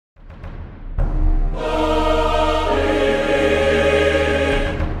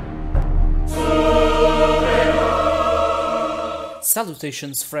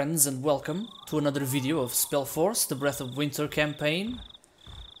Salutations friends and welcome to another video of SpellForce, the Breath of Winter campaign.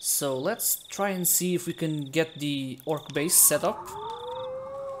 So let's try and see if we can get the orc base set up.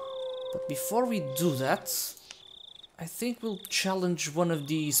 But before we do that, I think we'll challenge one of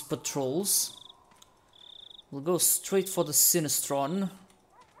these patrols. We'll go straight for the Sinistron.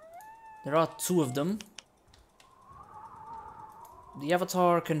 There are two of them. The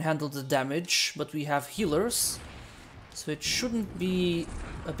avatar can handle the damage, but we have healers, so it shouldn't be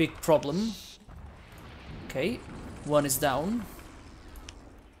a big problem. Okay, one is down.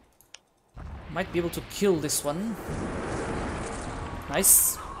 Might be able to kill this one.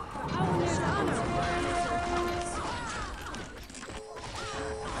 Nice.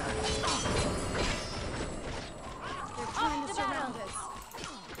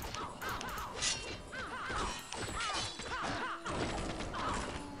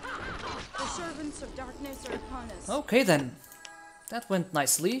 Okay then, that went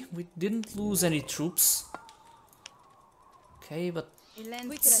nicely. We didn't lose any troops. Okay, but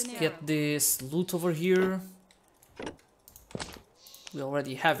let's get this loot over here. We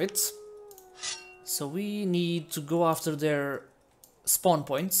already have it. So we need to go after their spawn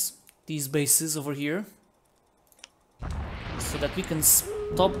points, these bases over here, so that we can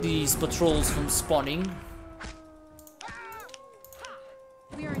stop these patrols from spawning.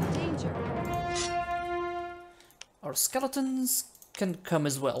 We are in danger. Our skeletons can come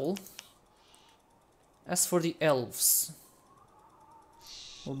as well. As for the elves,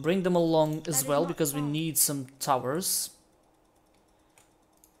 we'll bring them along as well because we need some towers.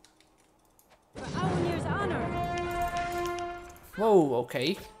 For Aonir's honor. Whoa,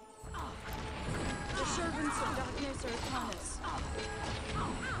 okay. The servants of darkness are upon us.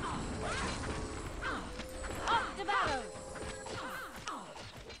 Up to battle!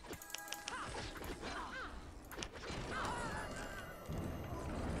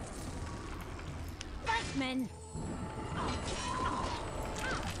 Men.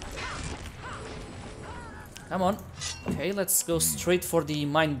 Come on. Okay, let's go straight for the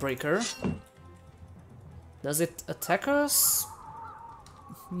Mindbreaker. Does it attack us?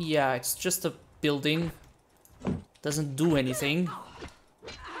 Yeah, it's just a building. Doesn't do anything.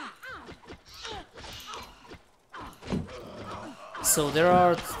 So there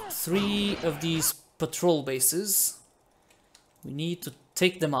are 3 of these patrol bases. We need to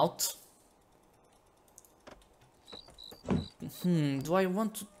take them out. Do I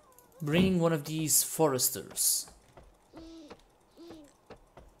want to bring one of these foresters?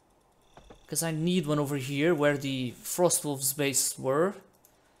 Because I need one over here where the Frostwolves base were.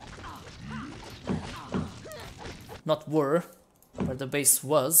 Not were, where the base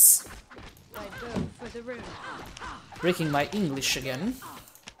was. I go for the rune. Breaking my English again.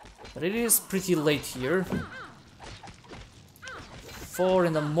 But it is pretty late here. 4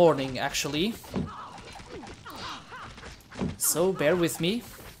 in the morning actually. So bear with me.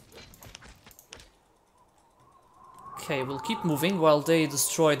 Okay, we'll keep moving while they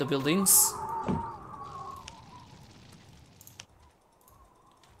destroy the buildings.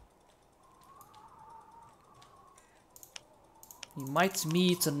 We might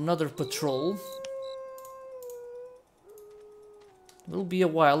meet another patrol. It will be a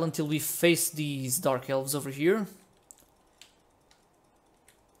while until we face these dark elves over here.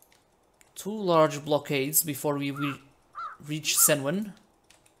 2 large blockades before we reach Senwen,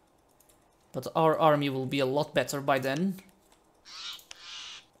 but our army will be a lot better by then.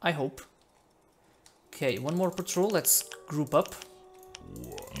 I hope. Okay, one more patrol, let's group up.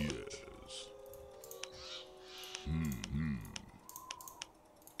 Yes.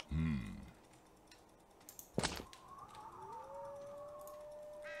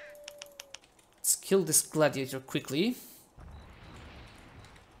 Let's kill this gladiator quickly.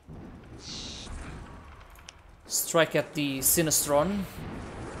 Strike at the Sinistron.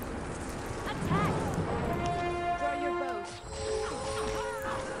 Attack! Draw your bows.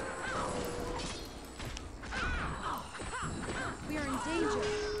 We are in danger.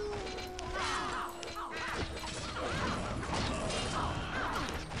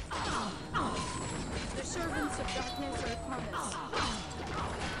 The servants of darkness are upon us.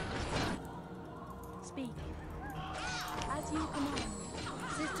 Speak. As you command.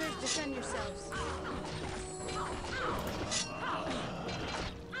 Sisters, defend yourselves.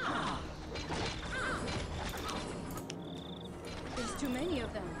 There's too many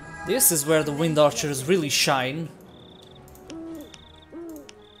of them. This is where the wind archers really shine.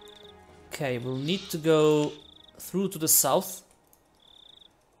 Okay, we'll need to go through to the south.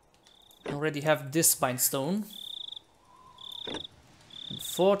 We already have this bindstone.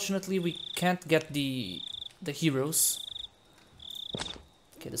 Unfortunately, we can't get the heroes.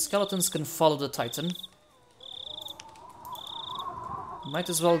 Okay, the skeletons can follow the Titan. Might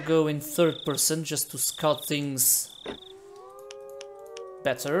as well go in third person just to scout things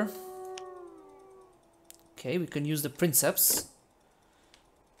better. Okay, we can use the Princeps.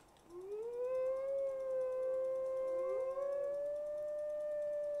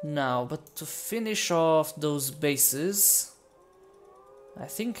 Now, but to finish off those bases, I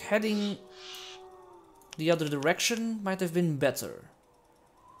think heading the other direction might have been better.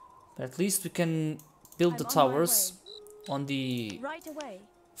 But at least we can build the towers on the Right away.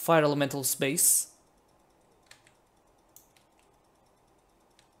 fire elemental space.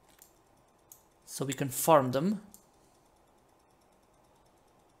 So we can farm them.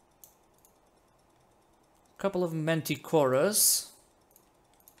 Couple of manticoras.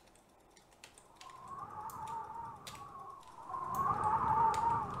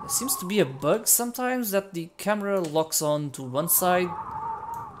 There seems to be a bug sometimes that the camera locks on to one side.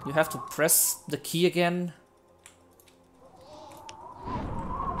 You have to press the key again.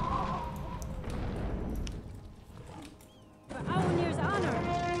 For Aunir's honor.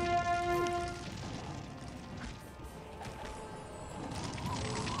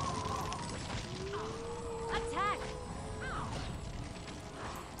 Attack!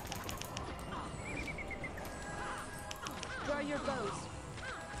 Draw your bows.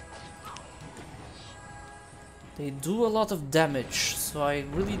 They do a lot of damage, so I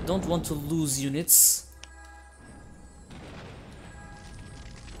really don't want to lose units.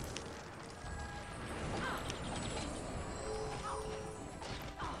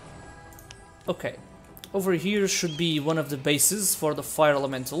 Okay, over here should be one of the bases for the fire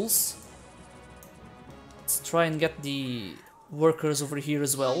elementals. Let's try and get the workers over here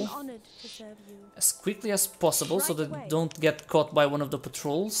as well, I'm honored to serve you. as quickly as possible, so that they don't get caught by one of the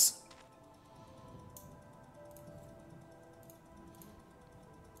patrols.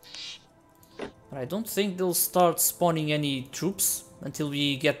 But I don't think they'll start spawning any troops until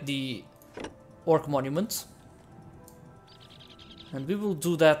we get the Orc Monument. And we will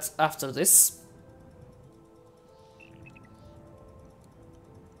do that after this.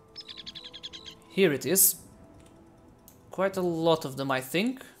 Here it is. Quite a lot of them, I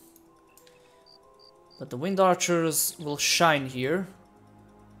think. But the Wind Archers will shine here.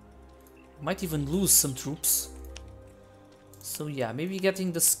 Might even lose some troops. So yeah, maybe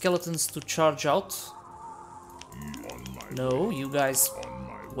getting the skeletons to charge out. No, you guys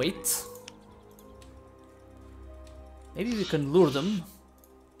wait. Maybe we can lure them.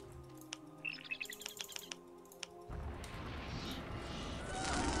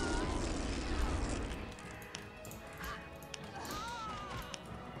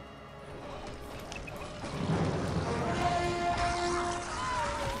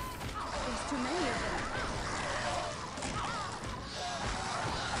 There's too many of them.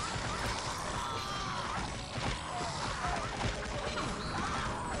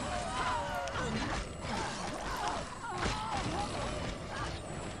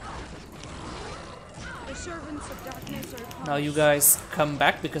 The servants of darkness are Now you guys come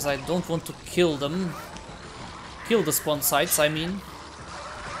back, because I don't want to kill them. Kill the spawn sites, I mean.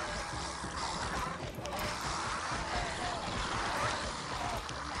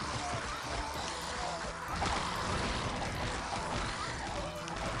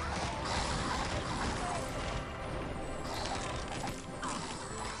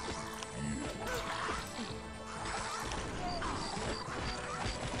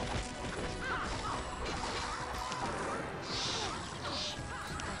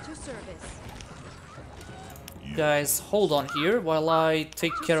 at your service. Guys, hold on here while I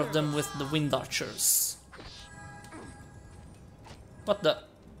take care of them with the Wind Archers. What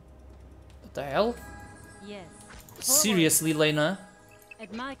the hell? Yes. Seriously, Lena?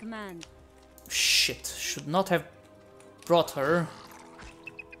 At my command. Shit, should not have brought her.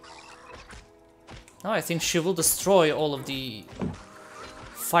 Now I think she will destroy all of the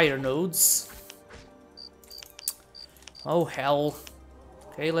fire nodes. Oh hell.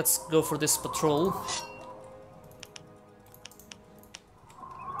 Okay, let's go for this patrol.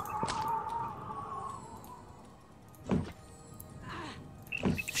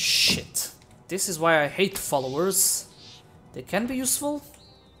 Shit. This is why I hate followers. They can be useful,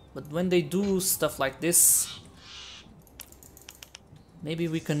 but when they do stuff like this, maybe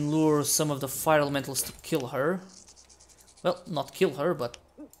we can lure some of the fire elementals to kill her. Well, not kill her, but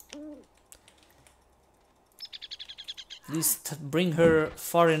at least bring her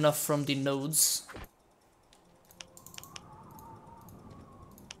far enough from the nodes.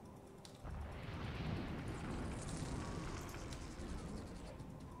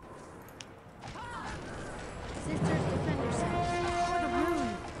 Sisters, defend yourselves. For the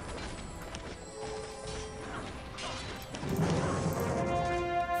rune.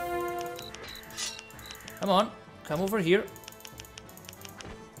 Come on, come over here.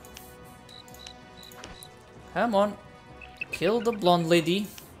 Come on, kill the blonde lady.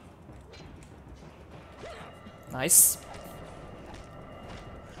 Nice.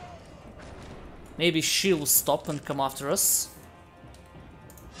 Maybe she'll stop and come after us.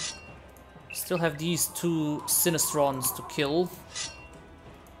 Still have these two Sinistrons to kill.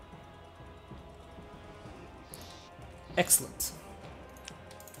 Excellent.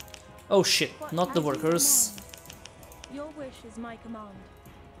 Oh shit, not the workers. Your wish is my command.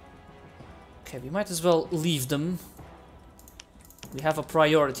 Okay, we might as well leave them. We have a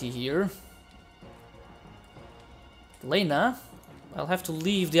priority here. Lena, I'll have to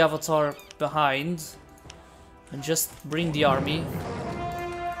leave the avatar behind and just bring the army.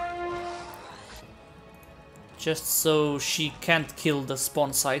 Just so she can't kill the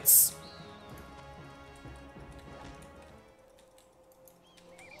spawn sites.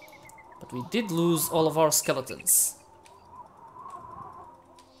 But we did lose all of our skeletons.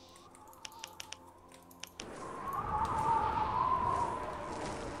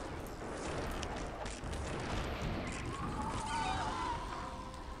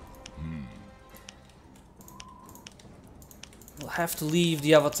 We'll have to leave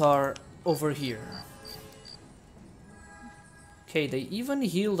the avatar over here. Okay, they even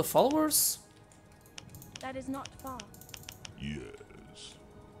heal the followers? That is not far. Yes.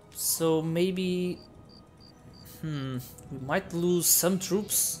 So maybe... we might lose some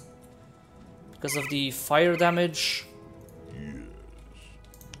troops because of the fire damage.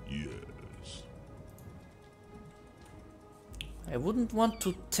 Yes. I wouldn't want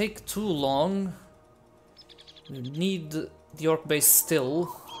to take too long. We need the orc base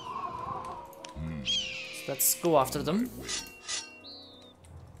still. So let's go after them.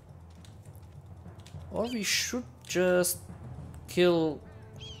 Or we should just kill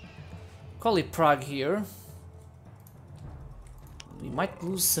Prague here. We might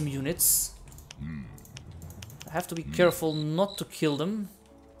lose some units. I have to be careful not to kill them.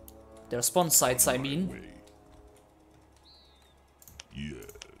 Their spawn sites, I mean. Yes.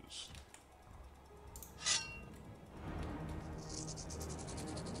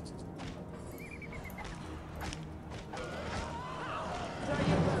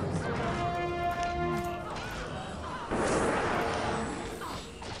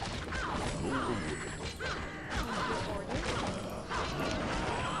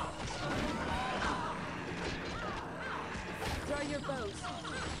 Draw your bows.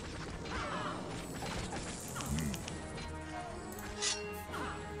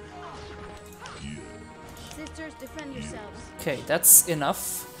 Sisters, defend yourselves. Okay, that's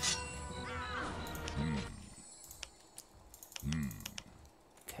enough.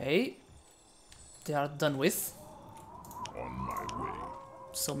 Okay. They are done with. On my way.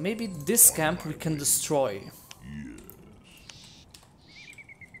 So maybe this camp we can destroy.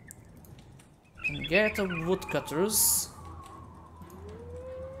 And get a woodcutters.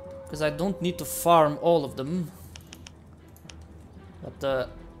 Because I don't need to farm all of them. But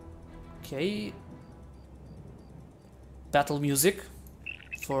okay. Battle music.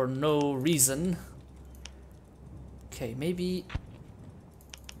 For no reason. Okay, maybe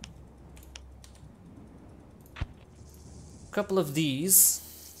a couple of these.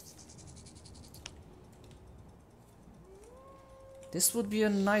 This would be a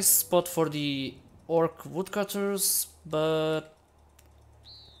nice spot for the orc woodcutters, but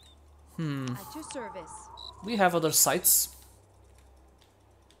At your service. we have other sites.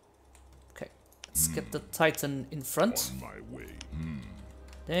 Okay, let's get the Titan in front. On my way.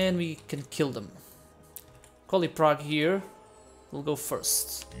 Then we can kill them. Prague here will go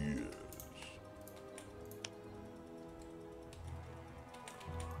first.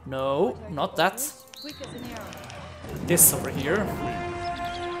 No, not that. Quick as an arrow. This over here.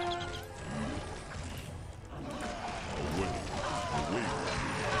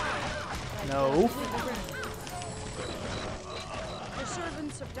 No. The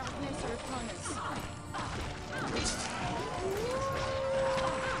servants of darkness are upon us.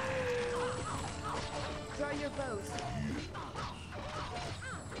 Draw your bows.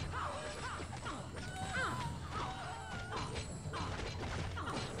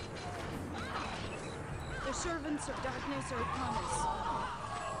 The servants of darkness are upon us.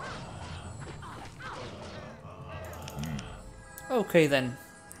 Okay then.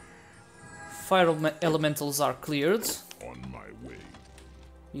 Fire elementals are cleared. On my way.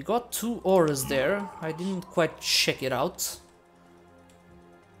 We got 2 auras there. I didn't quite check it out.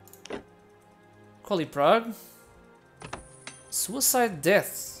 Prague. Suicide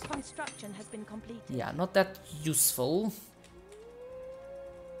death. Construction has been completed. Yeah, not that useful.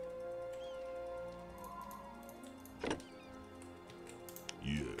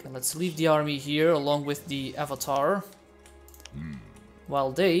 let's leave the army here along with the avatar.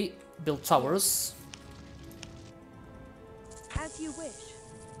 While they build towers. As you wish.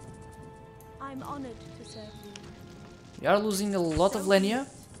 I'm honored to serve you. We are losing a lot of Lenia,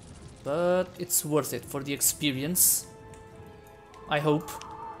 but it's worth it for the experience. I hope.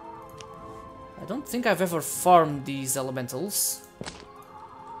 I don't think I've ever farmed these elementals.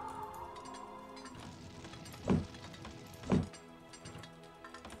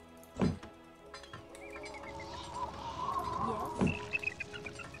 Yes.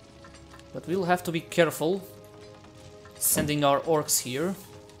 But we'll have to be careful sending our orcs here.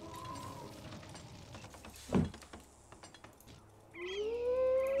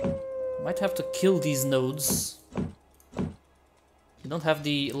 Might have to kill these nodes. We don't have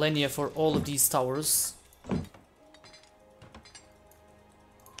the Lenia for all of these towers.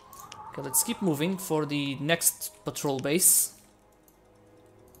 Okay, let's keep moving for the next patrol base.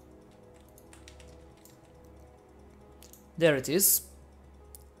 There it is.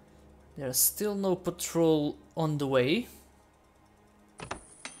 There's still no patrol on the way.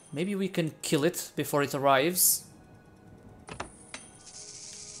 Maybe we can kill it before it arrives.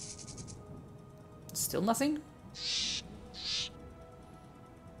 Still nothing?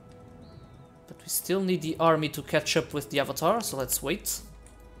 But we still need the army to catch up with the avatar, so let's wait.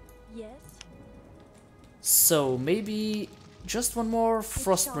 Yes. So maybe just one more It shall be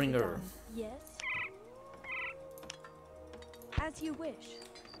Frostbringer. done. Yes. As you wish.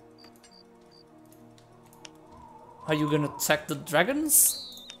 Are you gonna attack the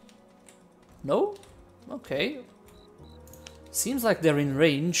dragons? No? Okay. Seems like they're in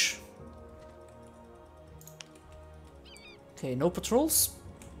range. Okay, no patrols?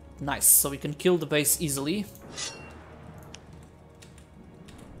 Nice, so we can kill the base easily.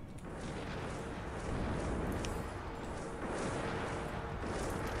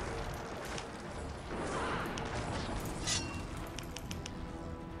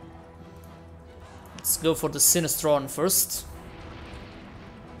 Let's go for the Sinistron first.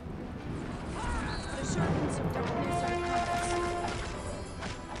 The servants of darkness are upon us.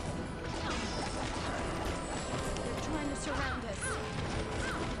 They're trying to surround us.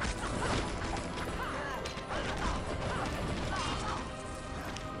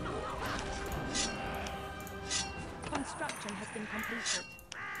 Construction has been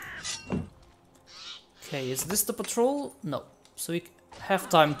completed. Okay, is this the patrol? No. So we have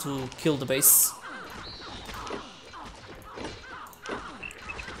time to kill the base.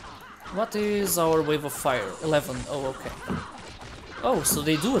 What is our wave of fire? 11. Oh, okay. Oh, so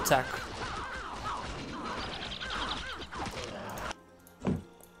they do attack.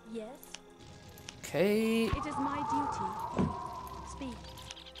 Yes, Okay. it is my duty. Speak.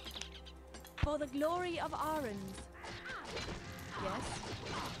 For the glory of Arens.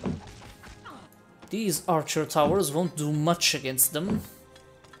 Yes. These archer towers won't do much against them.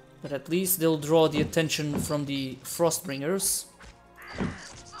 But at least they'll draw the attention from the Frostbringers.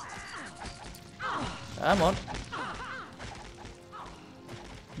 Come on.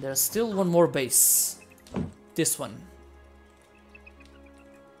 There's still one more base. This one.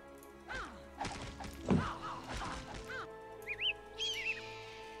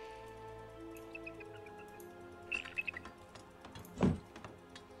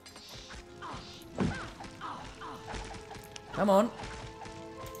 Come on.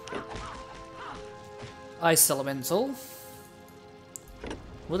 Ice Elemental.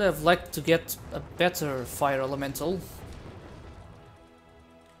 Would have liked to get a better Fire Elemental.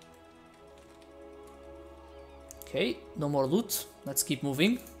 Okay, no more loot. Let's keep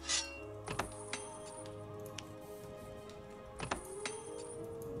moving.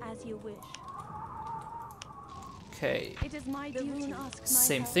 As you wish. Okay, It is my duty.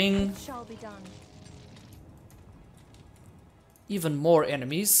 Same thing. It shall be done. even more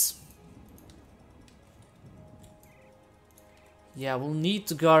enemies. Yeah, we'll need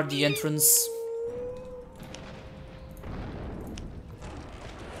to guard the entrance.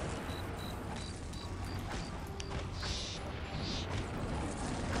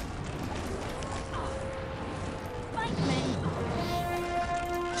 Fight me.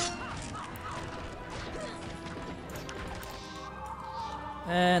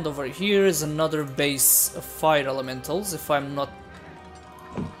 And over here is another base of fire elementals, if I'm not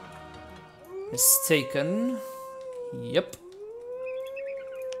mistaken. Yep.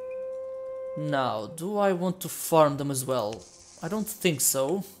 Now, do I want to farm them as well? I don't think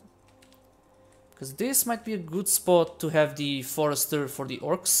so. Because this might be a good spot to have the forester for the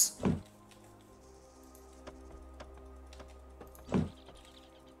orcs.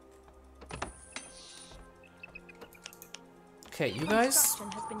 Okay, you guys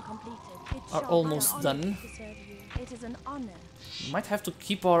Construction has been completed. It are shall almost be an honor done. to serve you. It is an honor. We might have to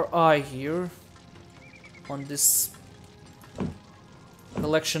keep our eye here on this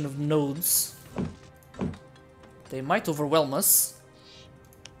collection of nodes. They might overwhelm us.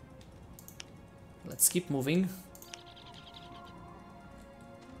 Let's keep moving.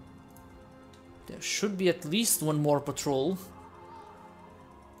 There should be at least one more patrol.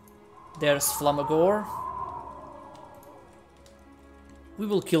 There's Flamagor. We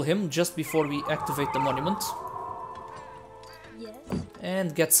will kill him just before we activate the monument. Yes.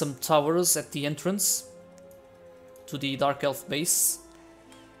 And get some towers at the entrance to the Dark Elf base.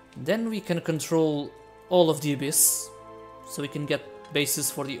 Then we can control all of the Abyss, so we can get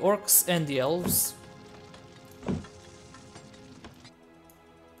bases for the Orcs and the Elves.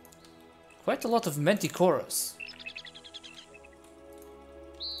 Quite a lot of Manticoras.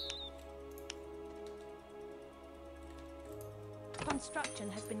 Construction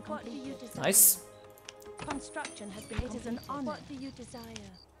has been completed. Nice. Construction has been completed. It is an honor. What do you desire?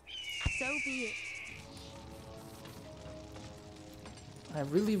 So be it. I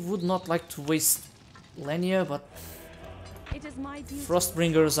really would not like to waste Lenia, but It is my duty.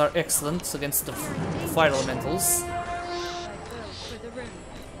 Frostbringers are excellent against the fire elementals. I will for the room.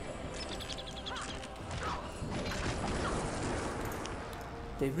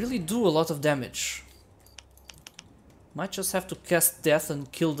 They really do a lot of damage. Might just have to cast Death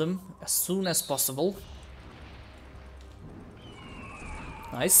and kill them as soon as possible.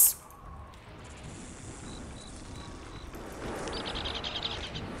 Nice.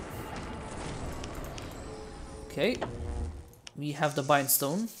 Okay, we have the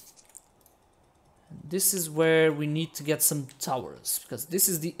Bindstone. This is where we need to get some towers, because this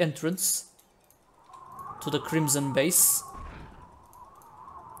is the entrance to the Crimson base.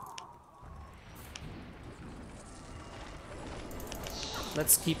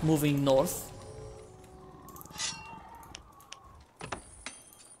 Let's keep moving north.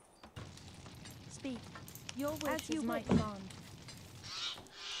 Speak. Your wish is my command.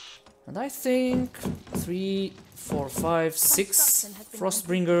 And I think 3, 4, 5, 6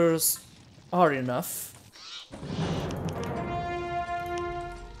 Frostbringers are enough.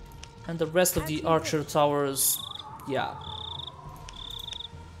 And the rest of the archer towers, yeah.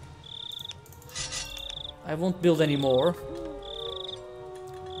 I won't build any more.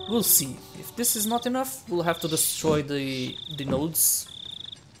 We'll see. If this is not enough, we'll have to destroy the nodes.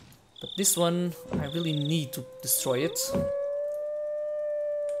 But this one, I really need to destroy it.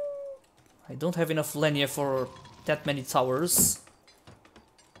 I don't have enough Lenia for that many towers.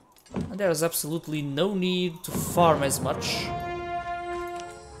 And there's absolutely no need to farm as much.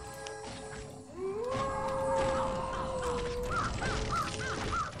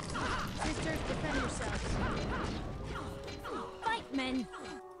 Sisters, defend yourselves. Fight, men!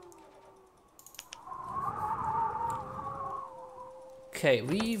 Okay,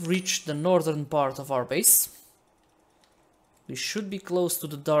 we've reached the northern part of our base. We should be close to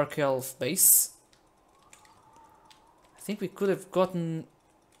the Dark Elf base. I think we could have gotten...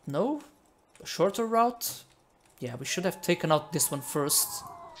 no? A shorter route? Yeah, we should have taken out this one first.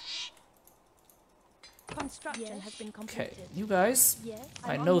 Construction has been completed. Okay, you guys, Yes,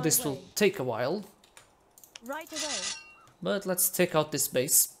 I I'm know on my this will way. take a while, Right away. but let's take out this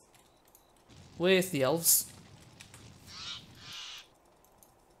base with the elves.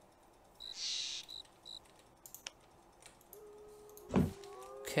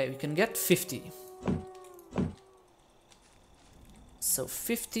 Okay, we can get 50. So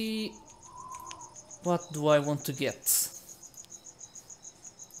 50... what do I want to get?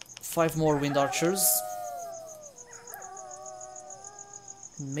 5 more wind archers.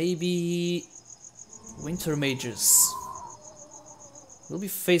 Maybe winter mages. We'll be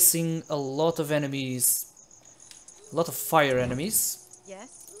facing a lot of enemies. A lot of fire enemies.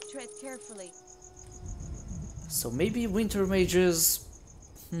 Yes, tread carefully. So maybe winter mages...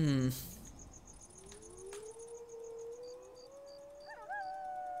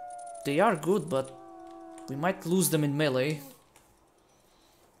 They are good, but we might lose them in melee.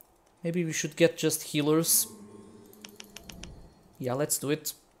 Maybe we should get just healers. Yeah, let's do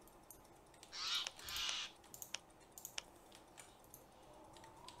it.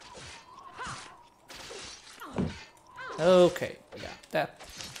 Okay, yeah,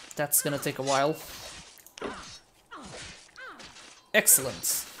 that's gonna take a while. Excellent.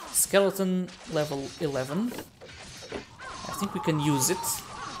 Skeleton level 11. I think we can use it.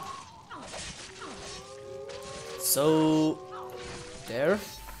 So, there.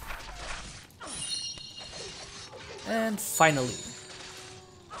 And finally.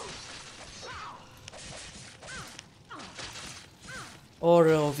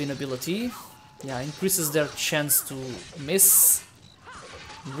 Aura of Inability. Yeah, increases their chance to miss.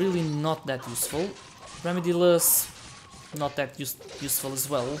 Really not that useful. Remediless, not that useful as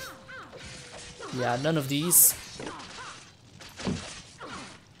well. Yeah, none of these.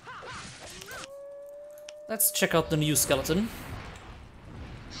 Let's check out the new skeleton.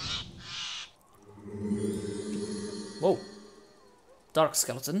 Whoa. Dark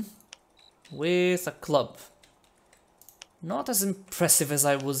skeleton. With a club. Not as impressive as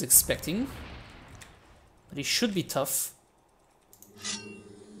I was expecting. But he should be tough.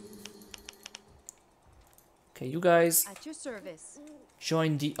 Okay, you guys At your service.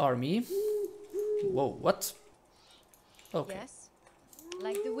 join the army. Whoa, what? Okay. Yes.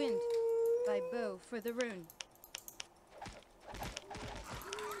 Like the wind. By bow for the rune.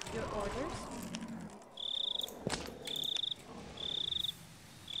 Your orders?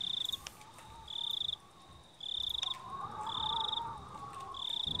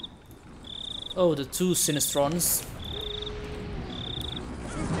 Oh, the two Sinistrons.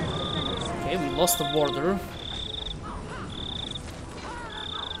 Okay, we lost the warder.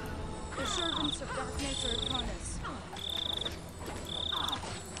 The servants of darkness are upon us.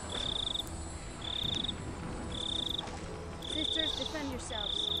 Sisters, defend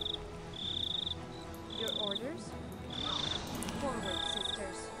yourselves. Your orders? Forward,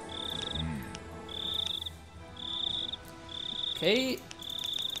 sisters. Okay.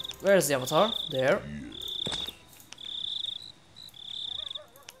 Where's the avatar? There.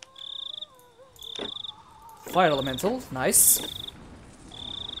 Fire elemental, nice.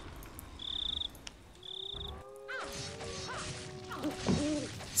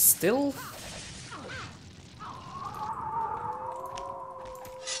 Still.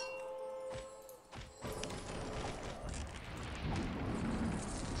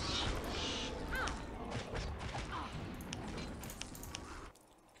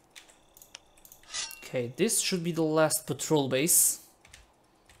 Okay, this should be the last patrol base.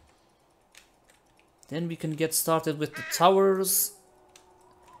 Then we can get started with the towers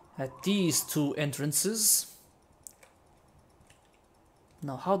at these two entrances.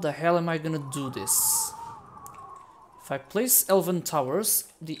 Now, how the hell am I gonna do this? If I place elven towers,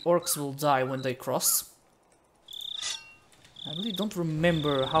 the orcs will die when they cross. I really don't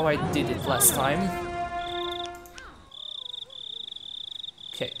remember how I did it last time.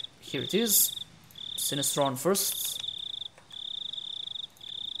 Okay, here it is. Sinistron first.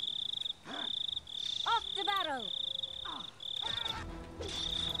 Off to battle!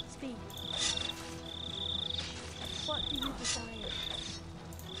 Speed. What do you desire?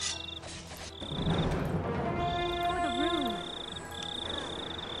 For the rune.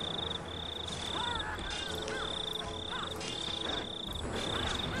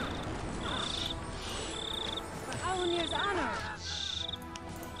 For Aunir's honor.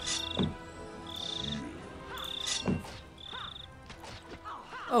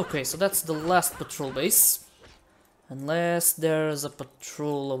 Okay, so that's the last patrol base. Unless there's a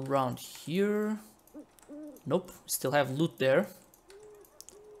patrol around here. Nope, still have loot there.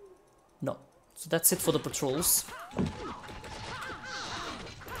 No, so that's it for the patrols.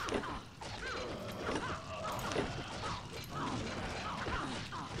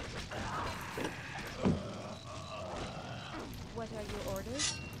 What are your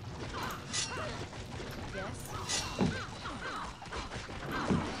orders? Yes.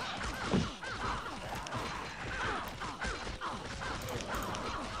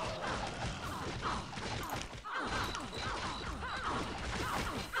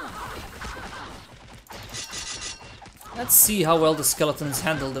 Let's see how well the skeletons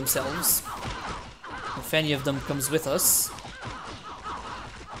handle themselves. If any of them comes with us.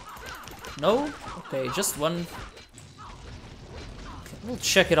 No? Okay, just one. Okay, we'll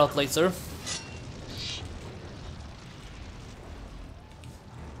check it out later.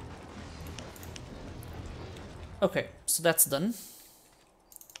 Okay, so that's done.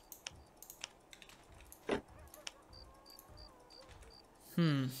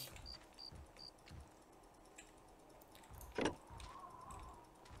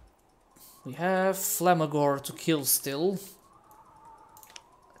 We have Flamagor to kill still.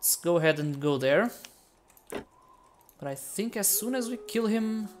 Let's go ahead and go there. But I think as soon as we kill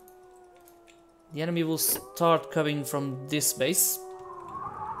him, the enemy will start coming from this base.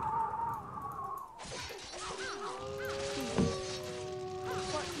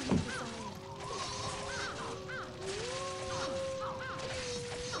 What do you desire?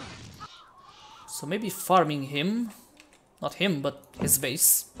 So maybe farming him. Not him, but his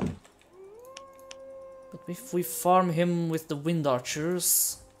base. But if we farm him with the wind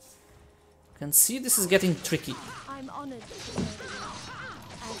archers, you can see this is getting tricky. I'm honored to serve you.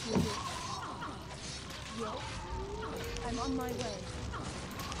 Yes. I'm on my way.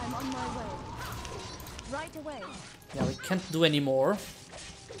 I'm on my way. Right away. Yeah, we can't do any more.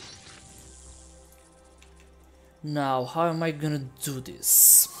 Now, how am I gonna do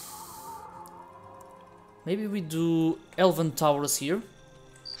this? Maybe we do Elven towers here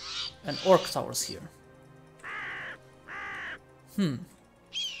and Orc towers here.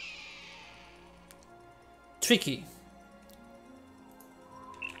 Tricky.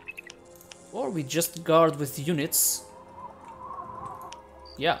 Or we just guard with units.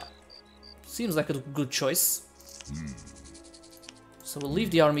 Yeah, seems like a good choice. So we'll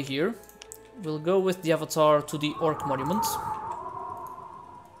leave the army here. We'll go with the avatar to the Orc monument.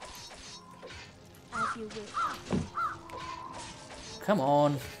 As you wish. Come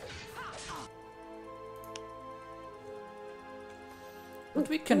on. But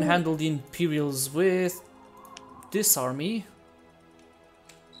we can handle the Imperials with this army.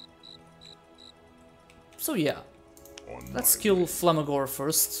 So yeah, let's kill Flamagor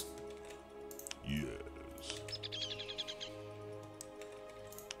first. Yes.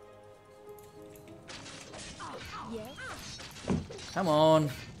 Yes. Come on.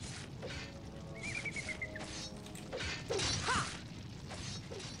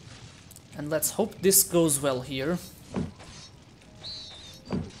 And let's hope this goes well here.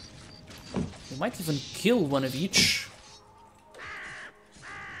 We might even kill one of each.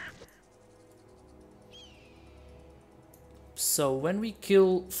 So when we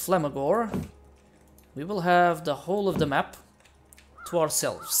kill Flamagor, we will have the whole of the map to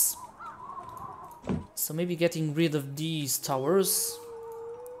ourselves. So maybe getting rid of these towers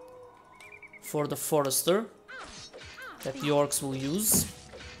for the Forester that the Orcs will use.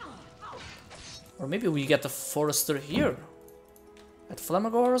 Or maybe we get the Forester here at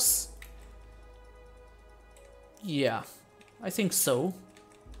Flamagor's. Yeah, I think so.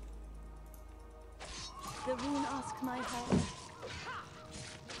 The rune asks my help.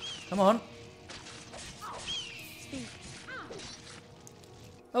 Come on. Speak.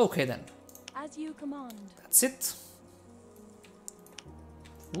 Okay then, As you command. that's it.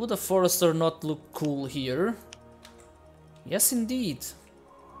 Would a Forester not look cool here? Yes, indeed.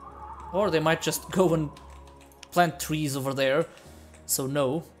 Or they might just go and plant trees over there. So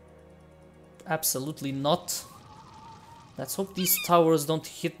no, absolutely not. Let's hope these towers don't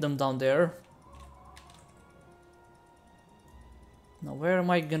hit them down there. Now where am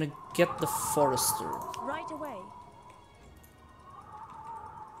I gonna get the Forester? Right away.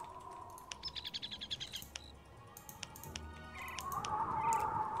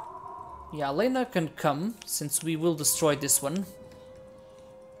 Yeah, Lena can come, since we will destroy this one.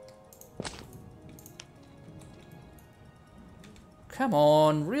 Come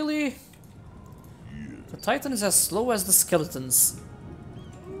on, really? The Titan is as slow as the skeletons.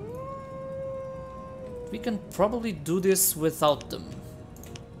 We can probably do this without them.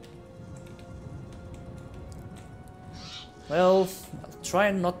 Well, I'll try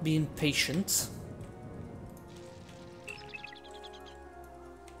and not be impatient.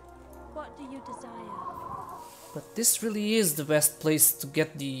 What do you desire? But this really is the best place to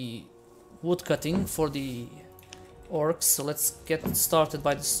get the wood cutting for the Orcs, so let's get started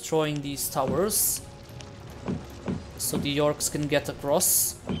by destroying these towers so the Orcs can get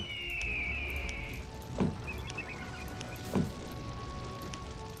across.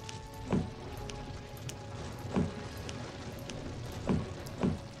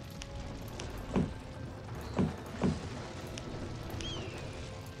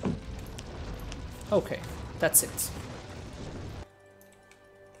 Okay, that's it.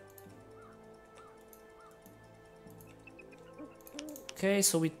 Okay,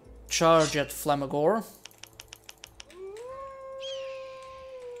 so we charge at Flamagor.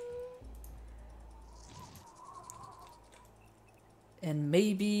 And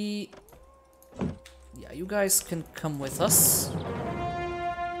maybe... yeah, you guys can come with us.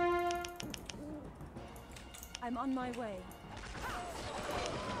 I'm on my way.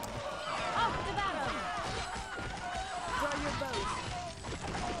 Off to battle! Draw your bows.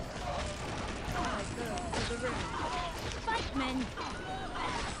 My girls to the ring. Fight, men!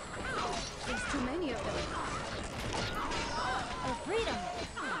 There's too many of them. For freedom!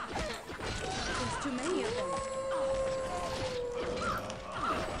 There's too many of them.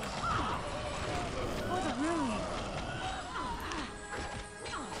 For the rune!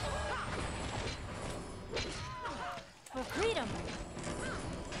 For freedom!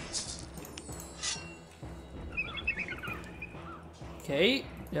 Okay,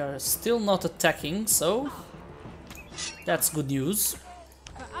 they are still not attacking, so that's good news.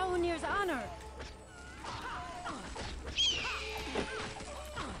 For Aonir's honor!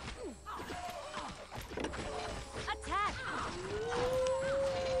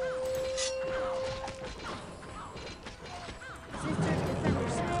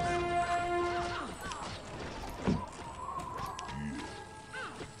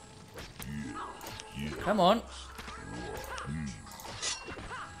 Come on.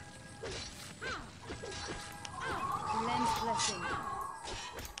 Lend blessing.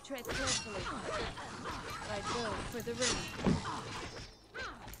 Tread carefully. I go for the ring.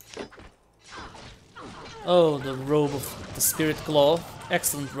 Oh, the robe of the Spirit Claw.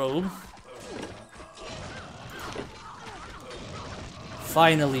 Excellent robe.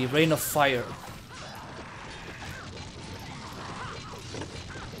 Finally, Rain of Fire.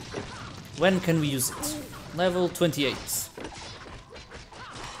 When can we use it? Level 28.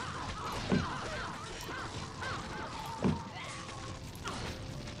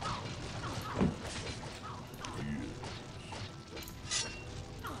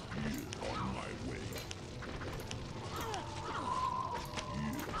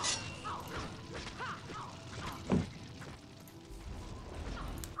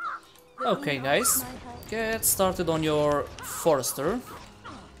 Okay, guys, get started on your Forester.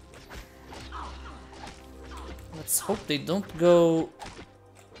 Let's hope they don't go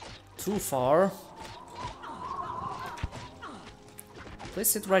too far.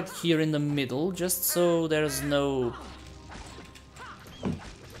 Place it right here in the middle, just so there's no...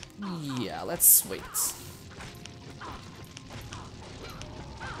 Yeah, let's wait.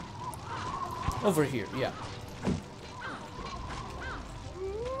 Over here, yeah.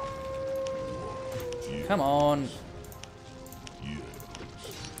 Come on.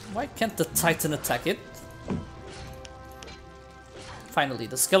 Why can't the Titan attack it? Finally,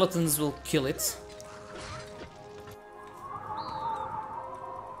 the skeletons will kill it.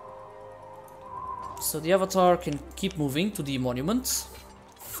 So the avatar can keep moving to the monument.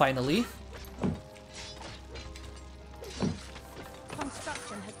 Finally.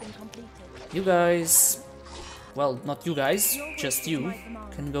 Construction has been completed. You guys... Well, not you guys, just you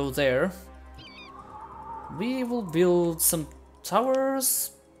can go there. We will build some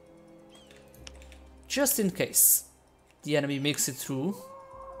towers just in case the enemy makes it through.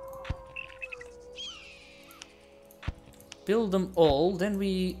 Build them all, then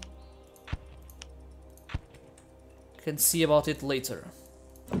we can see about it later.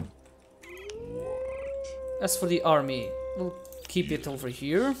 As for the army, we'll keep it over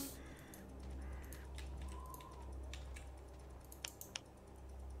here.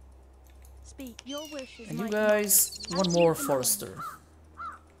 Speak, your wish is And my you guys, command. one more Forester.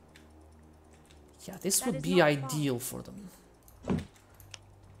 Yeah, this That would is be not ideal for them.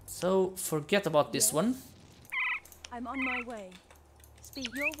 So, forget about this Yes? one. I'm on my way.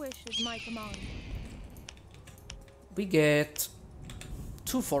 Speak, your wish is my command. We get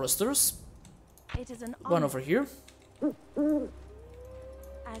 2 Foresters. It is an One honor, over here.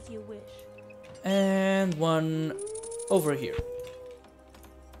 as you wish. And one over here.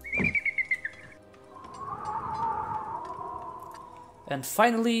 And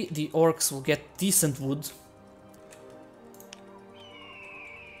finally, the orcs will get decent wood.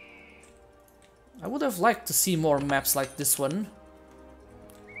 I would have liked to see more maps like this one,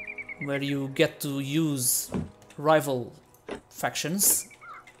 where you get to use rival factions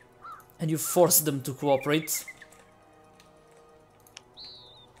and you force them to cooperate.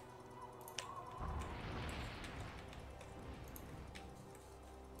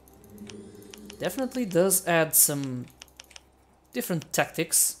 Definitely does add some different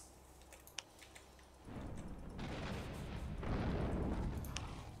tactics.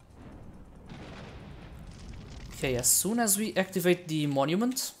 Okay, as soon as we activate the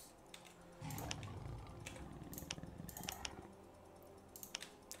monument,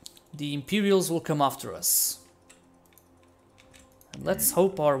 the Imperials will come after us. And let's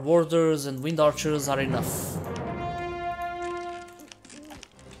hope our warders and wind archers are enough.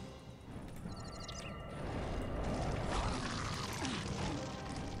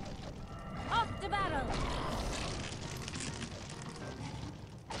 Off to battle!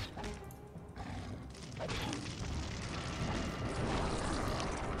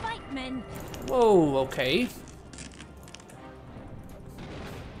 Fight, men! Whoa, okay.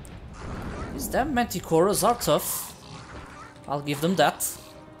 These damn manticoras are tough. I'll give them that.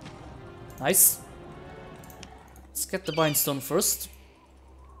 Nice. Let's get the bindstone first.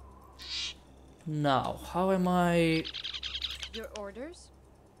 Now, how am I... Your orders?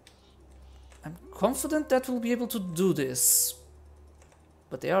 I'm confident that we'll be able to do this.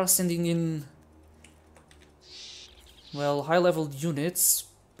 But they are sending in... well, high-level units,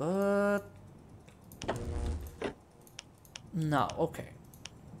 but... now, okay.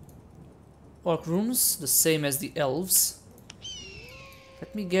 Orc rooms, the same as the elves.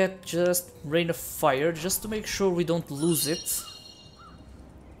 Let me get just Rain of Fire, just to make sure we don't lose it.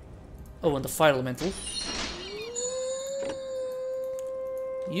 Oh, and the Fire Elemental.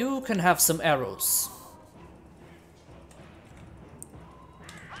 You can have some arrows.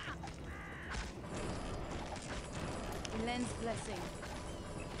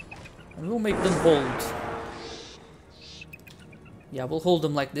 And we'll make them hold. Yeah, we'll hold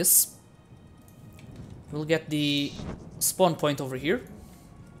them like this. We'll get the spawn point over here.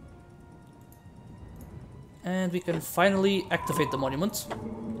 And we can finally activate the monument.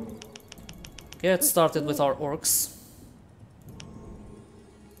 Get started with our orcs.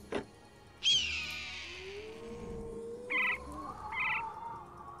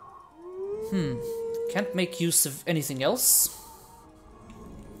 Can't make use of anything else.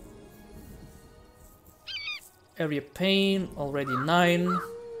 Area pain, already 9.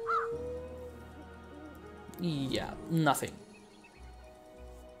 Yeah, nothing.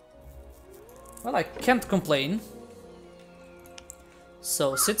 Well, I can't complain.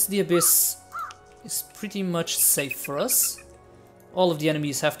 So, since the abyss is pretty much safe for us, all of the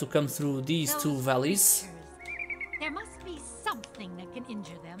enemies have to come through these two valleys. There must be something that can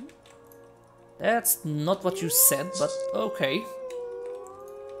injure them. That's not what you said, but okay.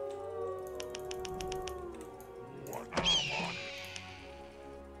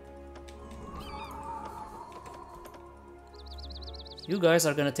 You guys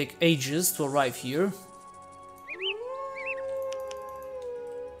are gonna take ages to arrive here.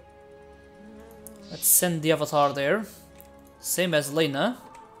 Let's send the avatar there. Same as Lena.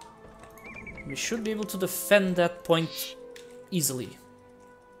 We should be able to defend that point easily.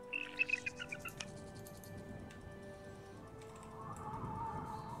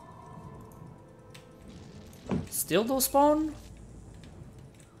 Still no spawn?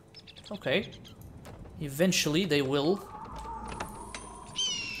 Okay. Eventually they will.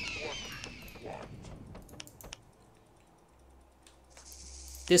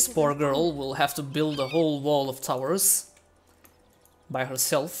 This poor girl will have to build a whole wall of towers by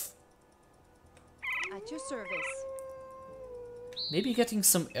herself. At your service. Maybe getting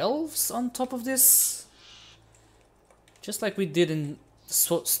some elves on top of this? Just like we did in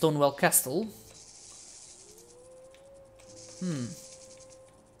Stonewall Castle.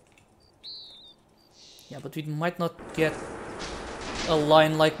 Yeah, but we might not get a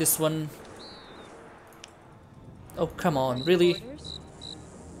line like this one. Oh, come on, really? Orders?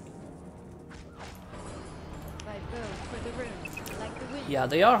 By bow for the runes, like the wind. Yeah,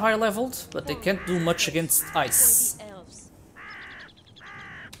 they are high leveled, but they can't do much against ice. For the elves.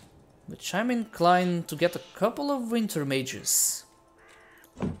 Which I'm inclined to get a couple of winter mages.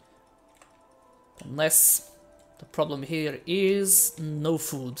 Unless the problem here is no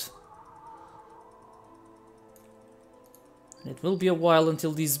food. And it will be a while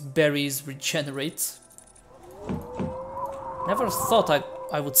until these berries regenerate. Never thought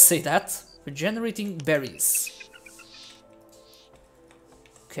I would say that. Regenerating berries.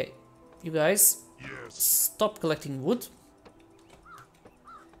 Okay, you guys, stop collecting wood.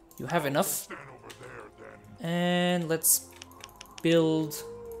 You have enough. And let's build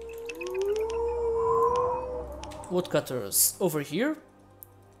woodcutters over here.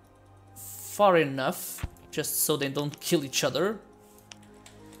 Far enough, just so they don't kill each other.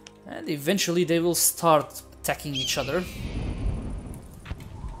 And eventually they will start attacking each other.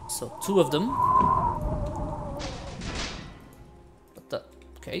 So 2 of them.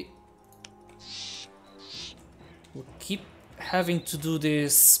 Okay. We'll keep having to do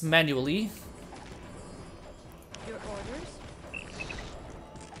this manually. Your orders?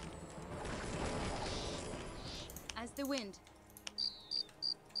 As the wind.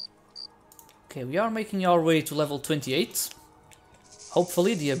 Okay, we are making our way to level 28.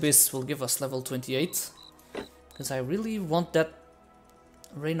 Hopefully the Abyss will give us level 28. Because I really want that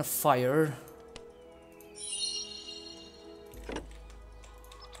Rain of Fire.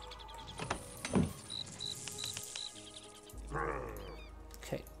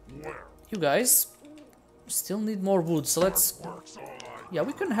 Okay, you guys still need more wood, so let's... Yeah,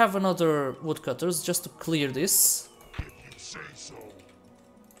 we can have another woodcutters just to clear this.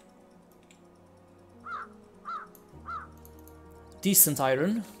 Decent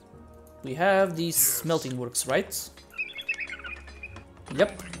iron. We have these smelting works, right?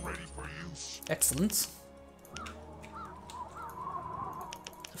 Yep. Excellent.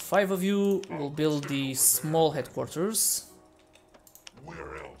 The 5 of you will build the small headquarters.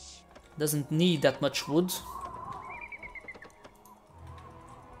 Doesn't need that much wood.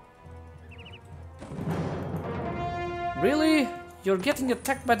 Really? You're getting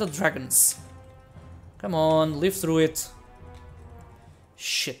attacked by the dragons. Come on, live through it.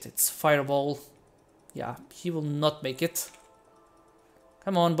 Shit, it's Fireball. Yeah, he will not make it.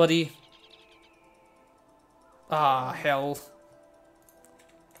 Come on, buddy. Ah, hell.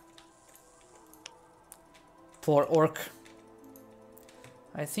 Poor orc.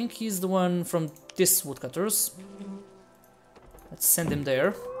 I think he's the one from this woodcutters. Let's send him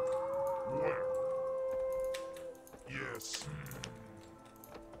there. Yes.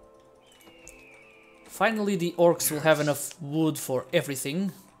 Finally, the orcs will have enough wood for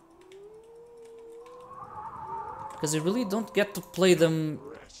everything. Because you really don't get to play them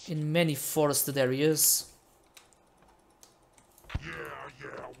in many forested areas. Yeah,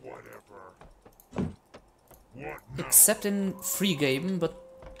 whatever. What now? Except in free game, but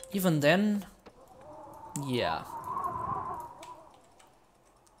even then, yeah.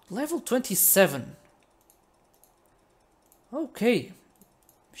 Level 27. Okay.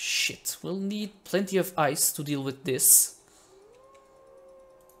 Shit, we'll need plenty of ice to deal with this.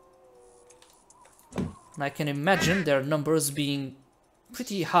 And I can imagine their numbers being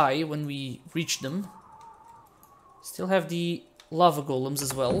pretty high when we reach them. Still have the lava golems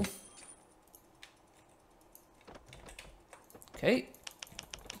as well. Okay.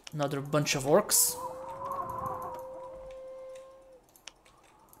 Another bunch of orcs.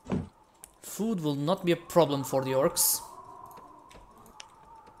 Food will not be a problem for the orcs.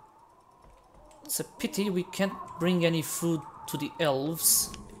 It's a pity we can't bring any food to the elves.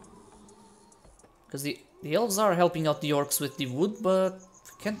 Because the elves are helping out the orcs with the wood, but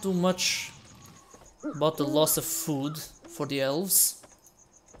we can't do much about the loss of food for the elves.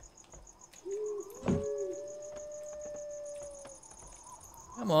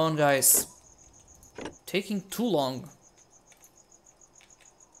 Come on, guys. Taking too long.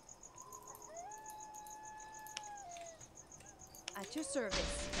 At your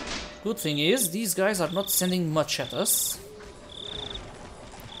service. Good thing is, these guys are not sending much at us.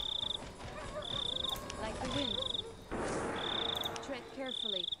 Like the wind. Tread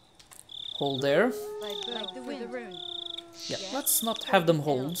carefully. Hold there. Like the wind. Yeah, let's not have them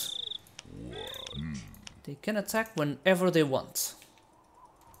hold. They can attack whenever they want.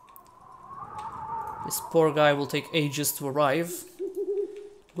 This poor guy will take ages to arrive.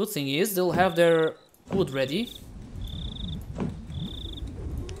 Good thing is, they'll have their wood ready.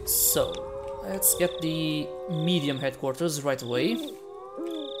 So, let's get the medium headquarters right away.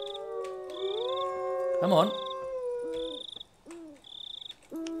 Come on.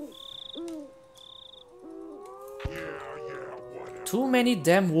 Too many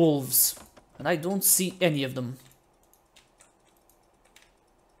damn wolves, and I don't see any of them.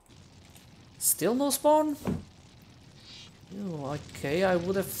 Still no spawn? Oh, okay, I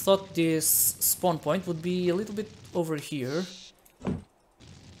would have thought this spawn point would be a little bit over here.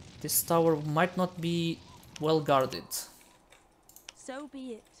 This tower might not be well guarded. So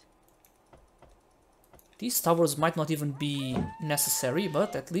be it. These towers might not even be necessary,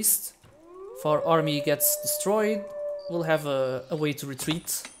 but at least if our army gets destroyed, we'll have a way to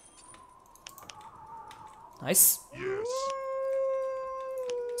retreat. Nice. Yes.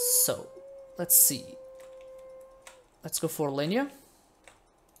 So, let's see. Let's go for Lenya.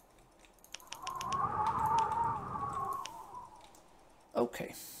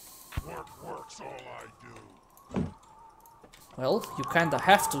 Okay. Work's all I do. Well, you kinda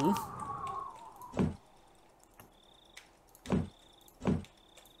have to.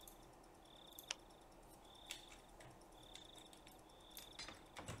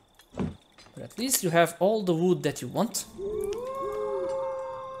 But at least you have all the wood that you want.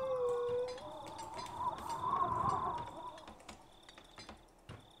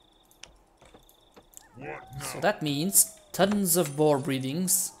 So that means tons of boar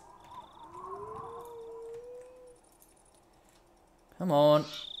breedings. Come on.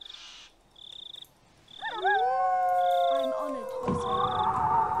 I'm honored,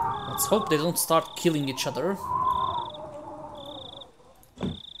 sir. Let's hope they don't start killing each other.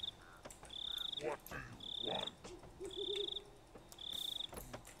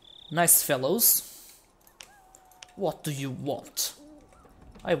 Nice fellows. What do you want?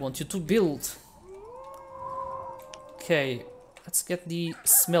 I want you to build. Okay, let's get the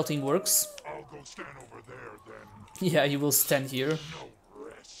smelting works. I'll go stand over there then. Yeah, you will stand here. No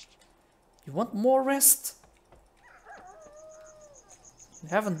rest. You want more rest? You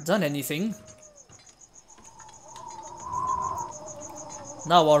haven't done anything.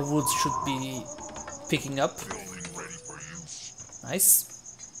 Now our wood should be picking up. Building ready for use. Nice.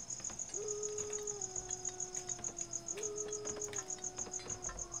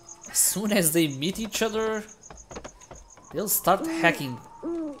 As soon as they meet each other, they'll start hacking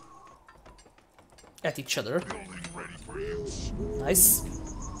at each other. Building ready for use. Nice.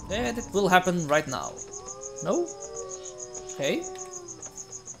 And it will happen right now. No? Okay.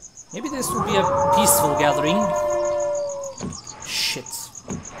 Maybe this will be a peaceful gathering. Shit.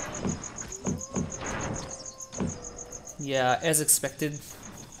 Yeah, as expected.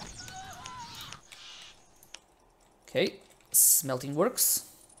 Okay. Smelting works.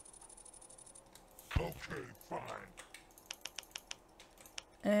 Okay, fine.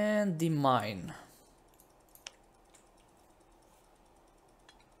 And the mine.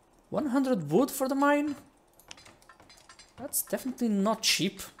 100 wood for the mine? That's definitely not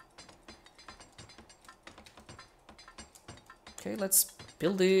cheap. Okay, let's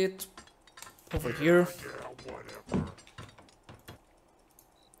build it over here. Yeah, whatever.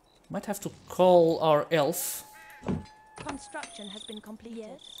 Might have to call our elf Construction has been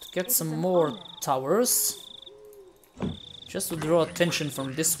completed. to get It some is an more honor. towers. Just to draw attention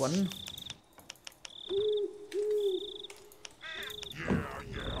from this one. Yeah,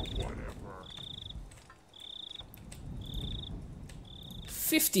 whatever.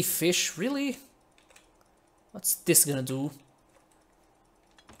 50 fish, really? What's this gonna do?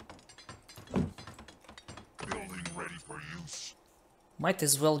 Building ready for use. Might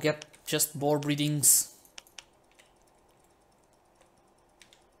as well get just boar breedings.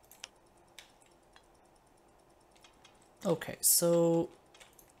 Okay, so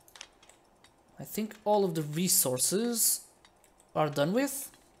I think all of the resources are done with.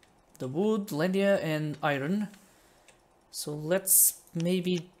 The wood, lenya and iron. So let's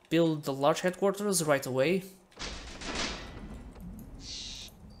maybe build the large headquarters right away.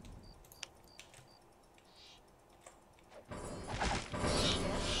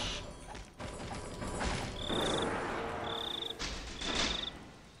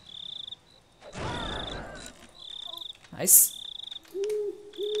 Nice.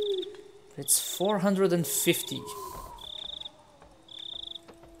 It's 450.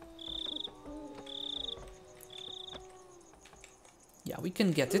 Yeah, we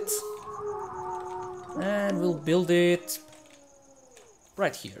can get it. And we'll build it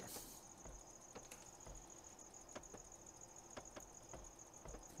right here.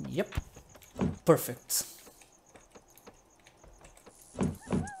 Yep. Perfect.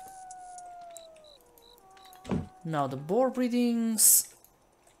 Now the boar breedings,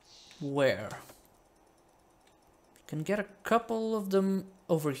 where? We can get a couple of them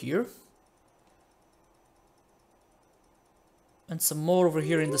over here. And some more over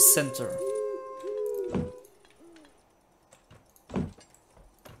here in the center.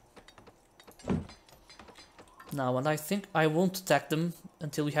 Now, and I think I won't attack them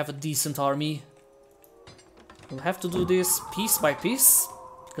until we have a decent army. We'll have to do this piece by piece,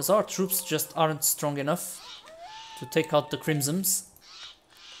 because our troops just aren't strong enough to take out the Crimsons.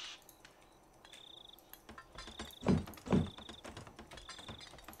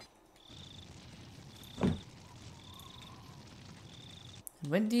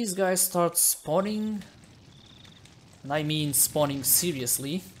 When these guys start spawning, and I mean spawning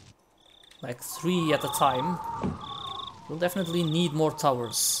seriously, like 3 at a time, we'll definitely need more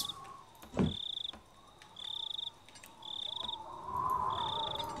towers.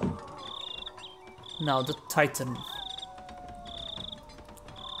 Now the Titan.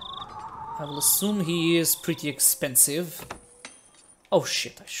 I will assume he is pretty expensive. Oh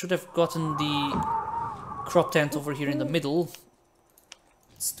shit, I should have gotten the crop tent over here in the middle.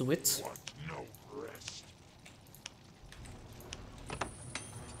 Let's do it. Want no rest.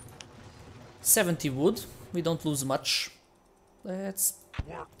 70 wood, we don't lose much. Let's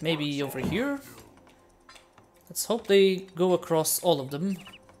Work maybe part's over all I here. do. Let's hope they go across all of them.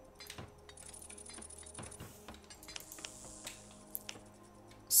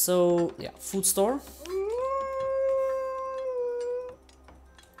 So, yeah, food store.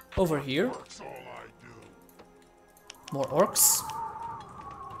 Over here, Work's all I do. more orcs.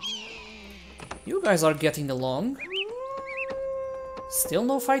 You guys are getting along. Still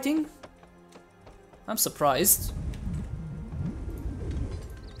no fighting? I'm surprised.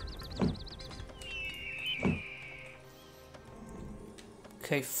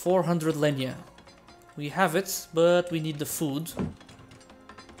 Okay, 400 lenya. We have it, but we need the food.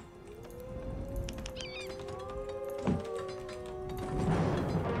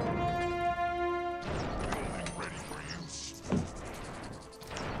 Building ready for use.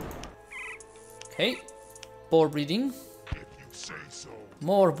 Okay, boar breeding. If you say so.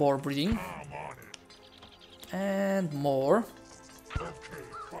 More boar breeding. I'm on it. And more. Okay,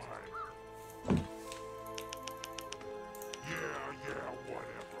 fine. Yeah,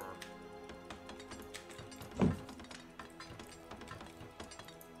 whatever.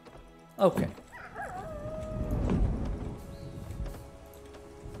 Okay.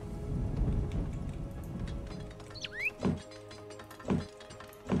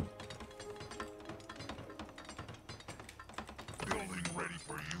 Building ready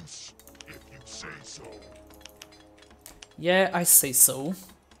for use. If you say so. Yeah, I say so.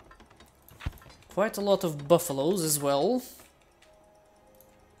 Quite a lot of buffaloes as well.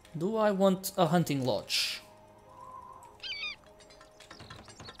 Do I want a hunting lodge?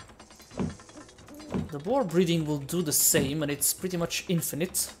 the boar breeding will do the same, and it's pretty much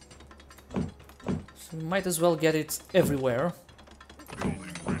infinite. So we might as well get it everywhere. Building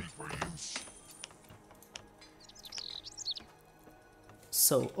ready for use.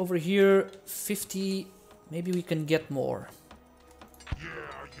 So over here, 50, maybe we can get more. Yeah,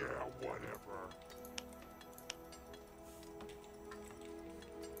 whatever.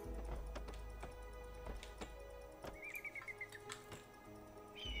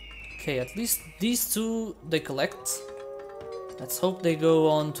 Okay, at least these two they collect. Let's hope they go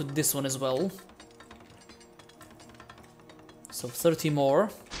on to this one as well. So 30 more.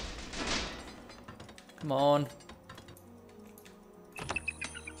 Come on.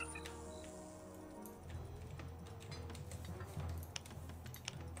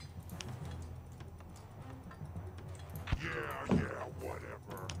 Yeah,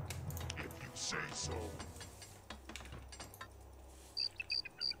 whatever. If you say so.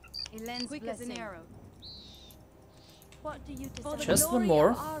 A lens quick as an arrow. What do you desire? Just one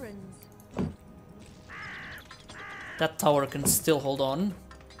more. That tower can still hold on.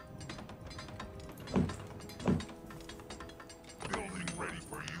 Building ready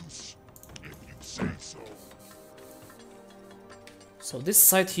for use. If you say so. So this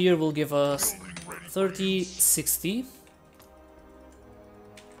side here will give us Building ready for 30, use. 60.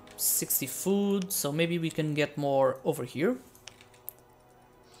 60 food, so maybe we can get more over here.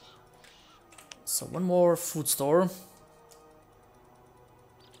 So one more food store.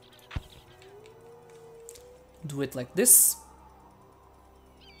 Do it like this.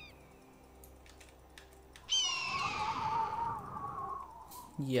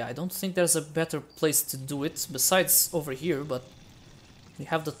 Yeah, I don't think there's a better place to do it besides over here, but we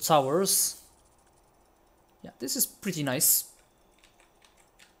have the towers. Yeah, this is pretty nice.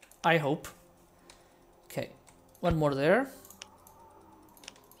 I hope. Okay, one more there.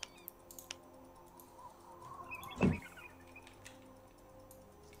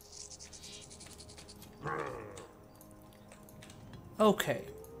 Okay,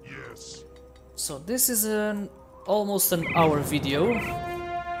 Yes. so this is an almost an hour video.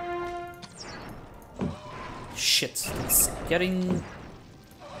 Shit, it's getting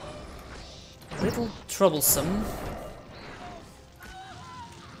a little troublesome.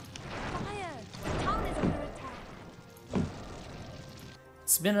 Fire! The town is under attack.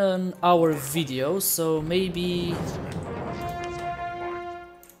 It's been an hour video, so maybe...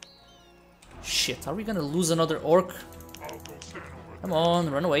 Shit, are we gonna lose another orc? I'll go stand over Come on,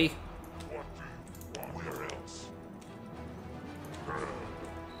 run away. What do you want? Where else?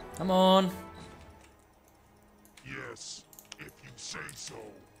 Come on. Yes, if you say so.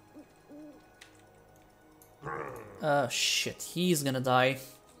 Shit, he's gonna die.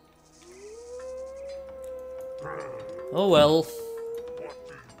 Oh well. What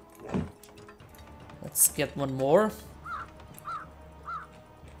do you want? Let's get one more.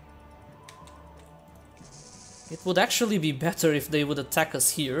 It would actually be better if they would attack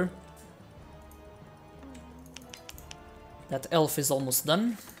us here. That elf is almost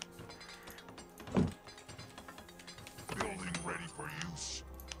done. Building ready for use.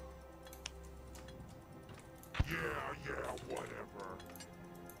 Yeah, whatever.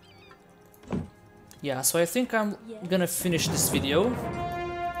 Yeah, so I think I'm gonna finish this video.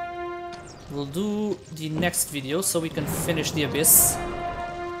 We'll do the next video so we can finish the abyss.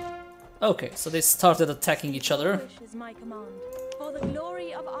 Okay, so they started attacking each other. Wish is my command. For the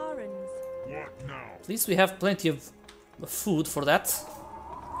glory of Ahrens. What now? At least we have plenty of food for that.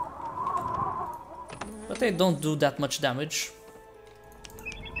 But they don't do that much damage.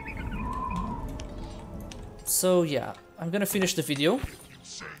 So yeah, I'm gonna finish the video. You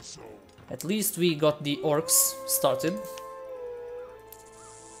say so. At least we got the orcs started.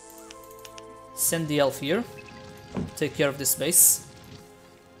 Send the elf here. Take care of this base.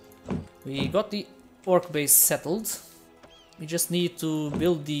 We got the orc base settled. We just need to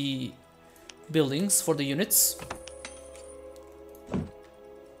build the buildings for the units.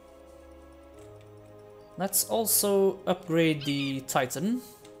 Let's also upgrade the Titan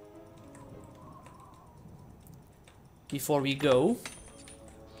before we go.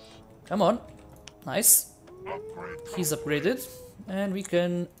 Come on. Nice. Upgrade. He's upgraded and we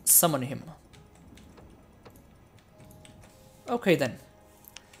can summon him. Okay then.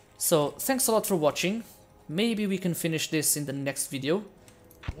 So thanks a lot for watching. Maybe we can finish this in the next video.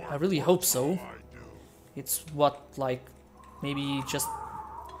 I really hope so. I do. It's what, like, maybe just...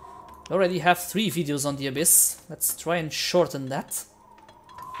 We already have 3 videos on the Abyss. Let's try and shorten that.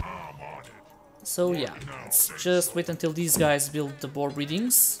 I'm on it. So yeah, let's just wait until these guys build the boar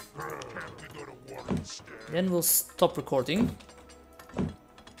breedings. Can't we go to war instead? Then we'll stop recording.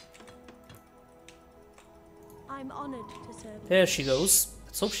 I'm honored to serve you. There she goes.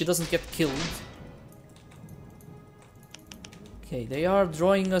 Let's hope she doesn't get killed. Okay, they are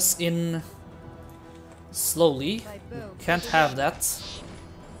drawing us in slowly. Can't have that.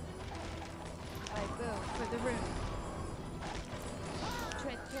 I bow for the room.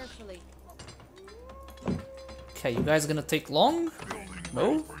 Tread carefully. Okay, you guys gonna take long? Building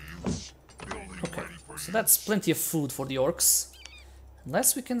No? ready for use. Building Okay, ready for so use. that's plenty of food for the orcs.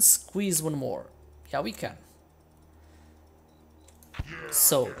 Unless we can squeeze one more. Yeah, we can.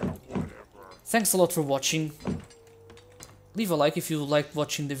 So, thanks a lot for watching. Leave a like if you liked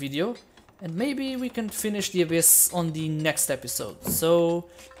watching the video. And maybe we can finish the Abyss on the next episode. So,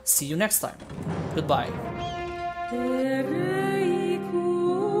 see you next time. Goodbye.